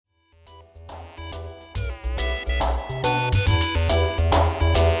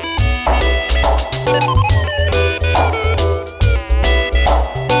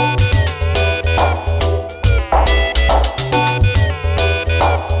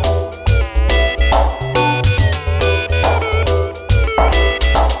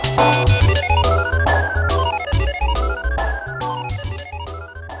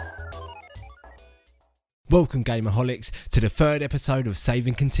Welcome Gamerholics to the third episode of Save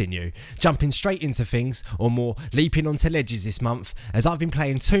and Continue, jumping straight into things, or more, leaping onto ledges this month, as I've been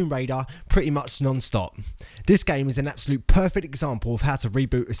playing Tomb Raider pretty much non-stop. This game is an absolute perfect example of how to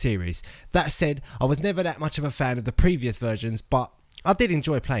reboot a series. That said, I was never that much of a fan of the previous versions, but I did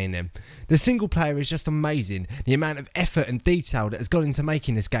enjoy playing them. The single player is just amazing. The amount of effort and detail that has gone into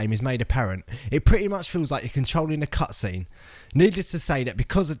making this game is made apparent. It pretty much feels like you're controlling a cutscene. Needless to say that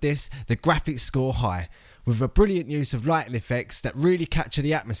because of this, the graphics score high, with a brilliant use of lighting effects that really capture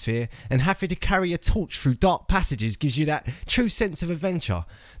the atmosphere, and having to carry a torch through dark passages gives you that true sense of adventure.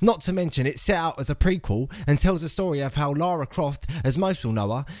 Not to mention it's set out as a prequel and tells the story of how Lara Croft, as most will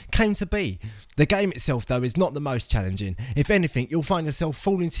know her, came to be. The game itself though is not the most challenging. If anything, you'll find yourself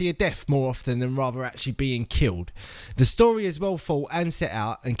falling to your death more often than rather actually being killed. The story is well thought and set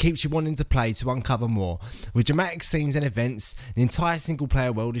out and keeps you wanting to play to uncover more. With dramatic scenes and events, the entire single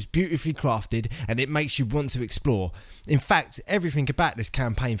player world is beautifully crafted and it makes you want to explore. In fact, everything about this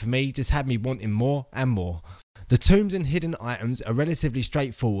campaign for me just had me wanting more and more. The tombs and hidden items are relatively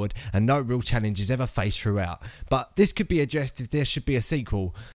straightforward and no real challenges ever faced throughout, but this could be addressed if there should be a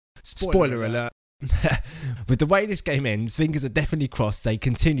sequel. Spoiler alert. With the way this game ends, fingers are definitely crossed they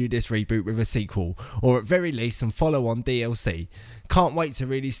continue this reboot with a sequel, or at very least some follow-on DLC. Can't wait to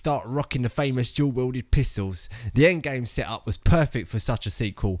really start rocking the famous dual-wielded pistols. The endgame setup was perfect for such a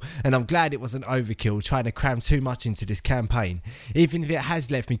sequel, and I'm glad it wasn't overkill trying to cram too much into this campaign, even if it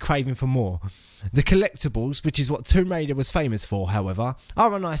has left me craving for more. The collectibles, which is what Tomb Raider was famous for, however,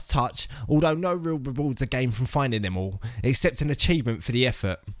 are a nice touch, although no real rewards are gained from finding them all, except an achievement for the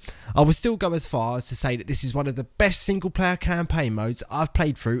effort. I would still go as far as to say that this is one of the best single player campaign modes I've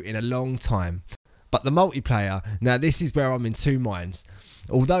played through in a long time. But the multiplayer, now this is where I'm in two minds.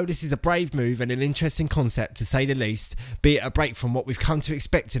 Although this is a brave move and an interesting concept to say the least, be it a break from what we've come to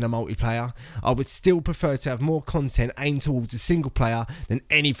expect in a multiplayer, I would still prefer to have more content aimed towards a single player than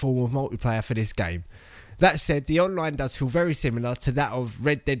any form of multiplayer for this game. That said, the online does feel very similar to that of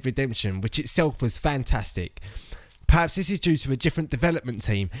Red Dead Redemption, which itself was fantastic. Perhaps this is due to a different development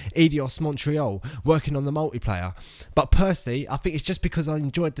team, Eidos Montreal, working on the multiplayer. But personally, I think it's just because I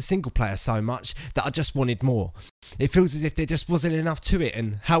enjoyed the single player so much that I just wanted more. It feels as if there just wasn't enough to it,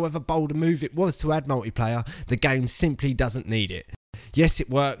 and however bold a move it was to add multiplayer, the game simply doesn't need it. Yes, it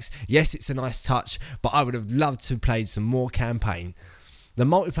works, yes, it's a nice touch, but I would have loved to have played some more campaign. The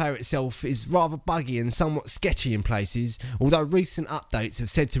multiplayer itself is rather buggy and somewhat sketchy in places. Although recent updates have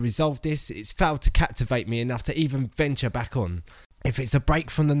said to resolve this, it's failed to captivate me enough to even venture back on. If it's a break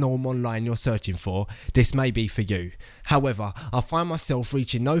from the norm online you're searching for, this may be for you. However, I find myself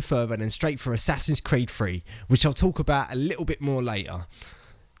reaching no further than straight for Assassin's Creed 3, which I'll talk about a little bit more later.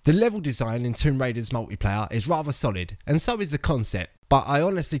 The level design in Tomb Raider's multiplayer is rather solid, and so is the concept, but I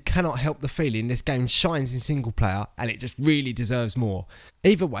honestly cannot help the feeling this game shines in single player and it just really deserves more.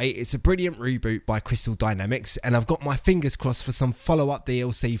 Either way, it's a brilliant reboot by Crystal Dynamics, and I've got my fingers crossed for some follow-up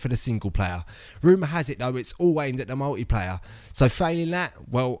DLC for the single player. Rumour has it though it's all aimed at the multiplayer, so failing that,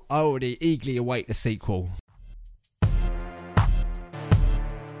 well, I already eagerly await the sequel.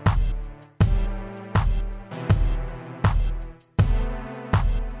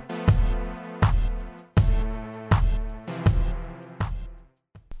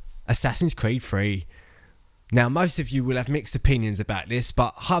 Assassin's Creed 3. Now most of you will have mixed opinions about this,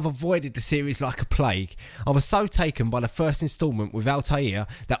 but I've avoided the series like a plague. I was so taken by the first instalment with Altair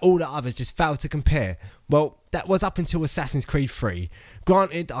that all the others just failed to compare. Well, that was up until Assassin's Creed 3.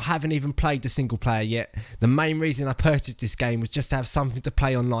 Granted, I haven't even played the single player yet. The main reason I purchased this game was just to have something to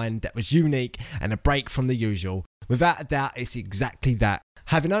play online that was unique and a break from the usual. Without a doubt, it's exactly that.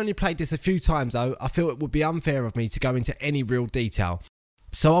 Having only played this a few times though, I feel it would be unfair of me to go into any real detail.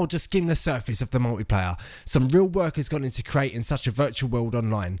 So I'll just skim the surface of the multiplayer. Some real work has gone into creating such a virtual world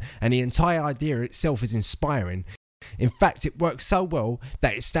online, and the entire idea itself is inspiring. In fact, it works so well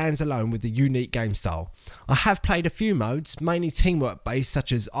that it stands alone with the unique game style. I have played a few modes, mainly teamwork based,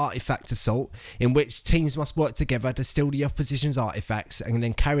 such as Artifact Assault, in which teams must work together to steal the opposition's artifacts and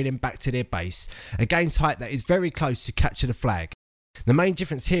then carry them back to their base, a game type that is very close to Capture the Flag. The main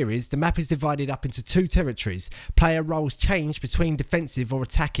difference here is the map is divided up into two territories. Player roles change between defensive or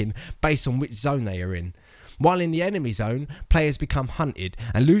attacking based on which zone they are in. While in the enemy zone, players become hunted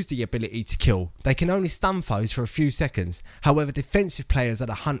and lose the ability to kill. They can only stun foes for a few seconds. However, defensive players are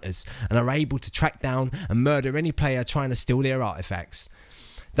the hunters and are able to track down and murder any player trying to steal their artifacts.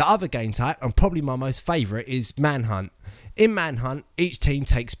 The other game type, and probably my most favourite, is Manhunt. In Manhunt, each team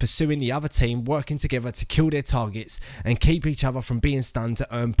takes pursuing the other team, working together to kill their targets and keep each other from being stunned to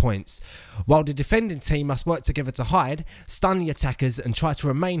earn points, while the defending team must work together to hide, stun the attackers and try to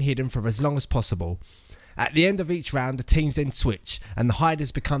remain hidden for as long as possible. At the end of each round, the teams then switch and the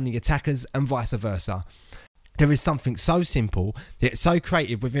hiders become the attackers and vice versa. There is something so simple yet so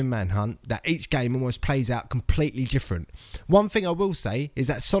creative within Manhunt that each game almost plays out completely different. One thing I will say is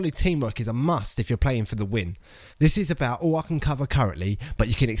that solid teamwork is a must if you're playing for the win. This is about all I can cover currently, but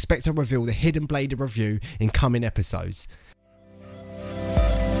you can expect to reveal the hidden blade of review in coming episodes.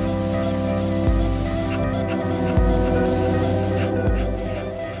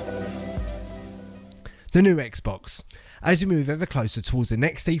 The new Xbox. As we move ever closer towards the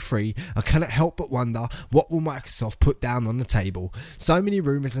next E3, I cannot help but wonder what will Microsoft put down on the table. So many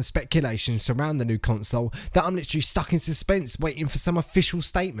rumours and speculations surround the new console that I'm literally stuck in suspense waiting for some official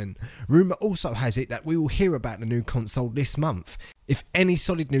statement. Rumour also has it that we will hear about the new console this month. If any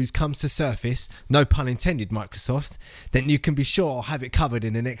solid news comes to surface, no pun intended Microsoft, then you can be sure I'll have it covered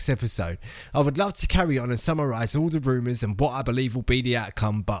in the next episode. I would love to carry on and summarise all the rumours and what I believe will be the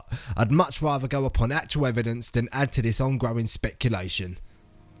outcome, but I'd much rather go upon actual evidence than add to this ongoing speculation.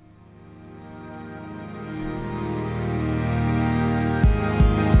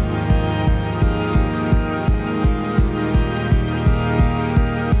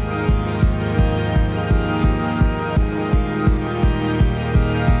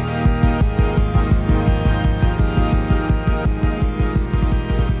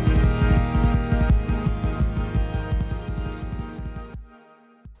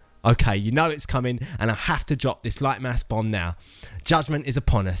 Okay, you know it's coming and I have to drop this light mass bomb now. Judgment is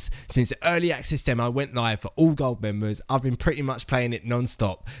upon us. Since the early access demo went live for all gold members, I've been pretty much playing it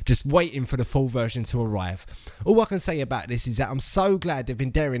non-stop, just waiting for the full version to arrive. All I can say about this is that I'm so glad they've been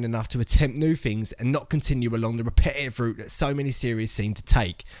daring enough to attempt new things and not continue along the repetitive route that so many series seem to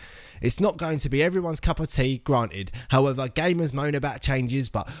take. It's not going to be everyone's cup of tea, granted. However, gamers moan about changes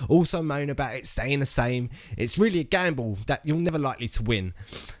but also moan about it staying the same. It's really a gamble that you're never likely to win.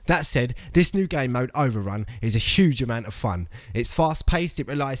 That said, this new game mode Overrun is a huge amount of fun. It's fast paced, it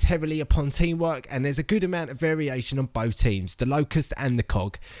relies heavily upon teamwork, and there's a good amount of variation on both teams, the Locust and the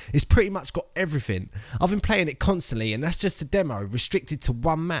Cog. It's pretty much got everything. I've been playing it constantly and that's just a demo restricted to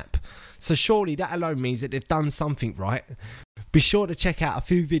one map. So surely that alone means that they've done something right. Be sure to check out a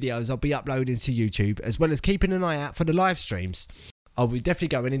few videos I'll be uploading to YouTube, as well as keeping an eye out for the live streams. I'll be definitely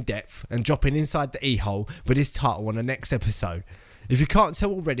going in depth and dropping inside the e-hole with this title on the next episode. If you can't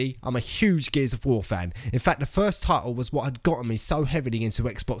tell already, I'm a huge Gears of War fan. In fact, the first title was what had gotten me so heavily into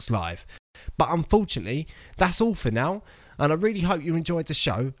Xbox Live. But unfortunately, that's all for now. And I really hope you enjoyed the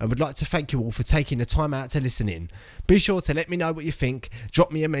show and would like to thank you all for taking the time out to listen in. Be sure to let me know what you think,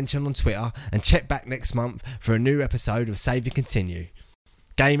 drop me a mention on Twitter and check back next month for a new episode of Save and Continue.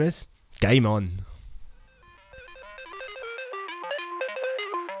 Gamers, game on.